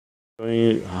Showing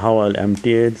you how I'll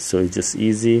empty it, so it's just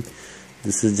easy.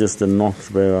 This is just the knot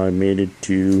where I made it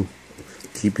to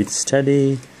keep it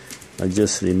steady. I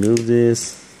just remove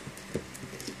this,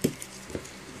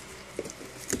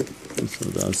 so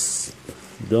that's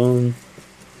done.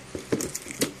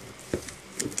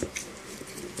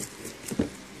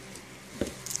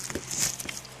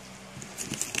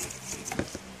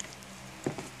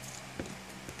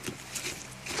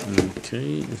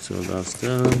 Okay, so that's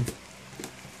done.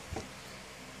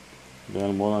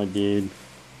 Then what I did,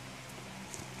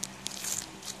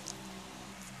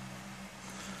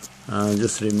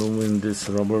 just removing this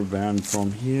rubber band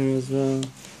from here as well.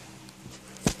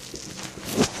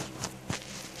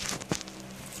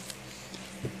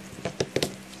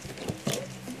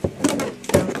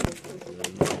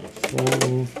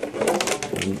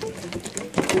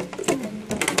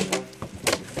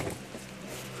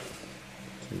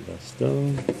 So that's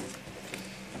done.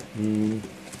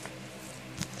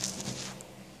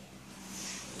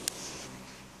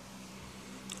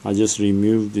 I just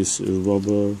remove this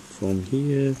rubber from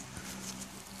here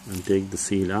and take the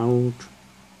seal out.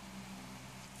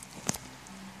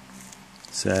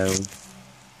 So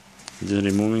just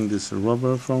removing this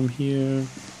rubber from here.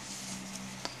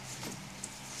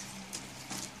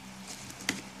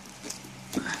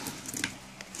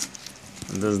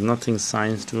 And there's nothing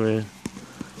science to it.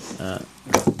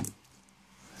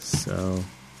 So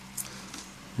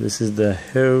this is the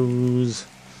hose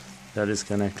that is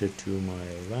connected to my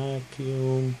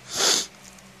vacuum.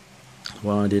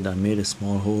 What I did, I made a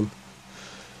small hole.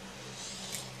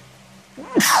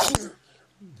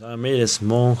 I made a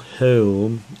small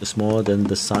hole, smaller than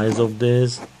the size of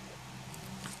this,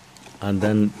 and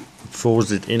then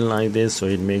force it in like this, so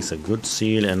it makes a good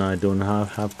seal, and I don't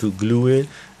have to glue it.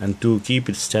 And to keep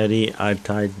it steady, I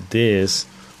tied this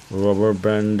rubber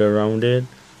band around it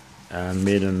and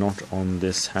made a knot on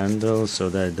this handle so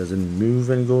that it doesn't move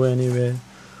and go anywhere,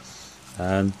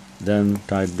 and then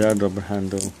tied that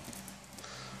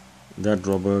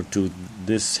rubber to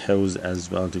this hose as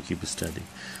well to keep it steady.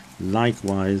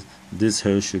 Likewise, this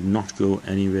hose should not go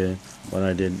anywhere. What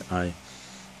I did, I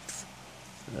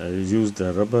used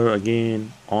the rubber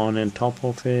again on and top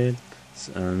of it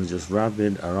and just wrap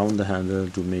it around the handle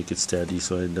to make it steady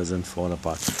so it doesn't fall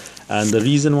apart. And the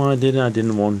reason why I did it, I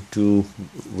didn't want to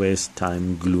waste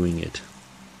time gluing it.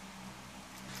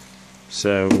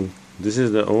 So this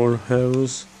is the old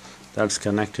hose that's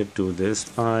connected to this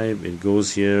pipe. It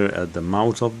goes here at the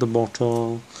mouth of the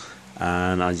bottle,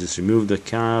 and I just removed the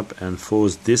cap and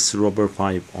forced this rubber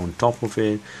pipe on top of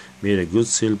it, made a good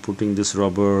seal putting this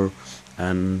rubber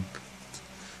and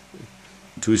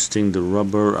twisting the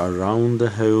rubber around the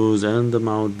hose and the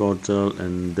mouth bottle,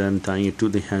 and then tying it to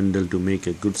the handle to make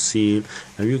a good seal.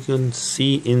 And you can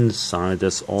see inside,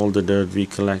 that's all the dirt we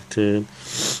collected.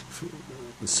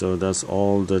 So that's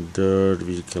all the dirt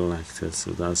we collected, so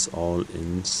that's all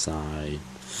inside.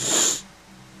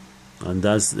 And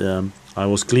that's I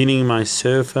was cleaning my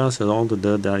surface and all the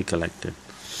dirt that I collected.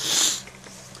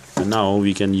 And now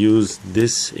we can use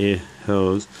this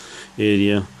hose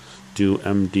area to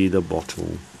empty the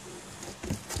bottle,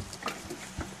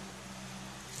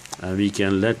 and we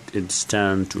can let it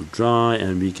stand to dry,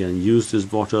 and we can use this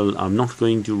bottle. I'm not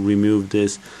going to remove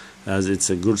this as it's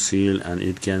a good seal and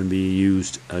it can be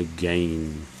used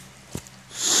again.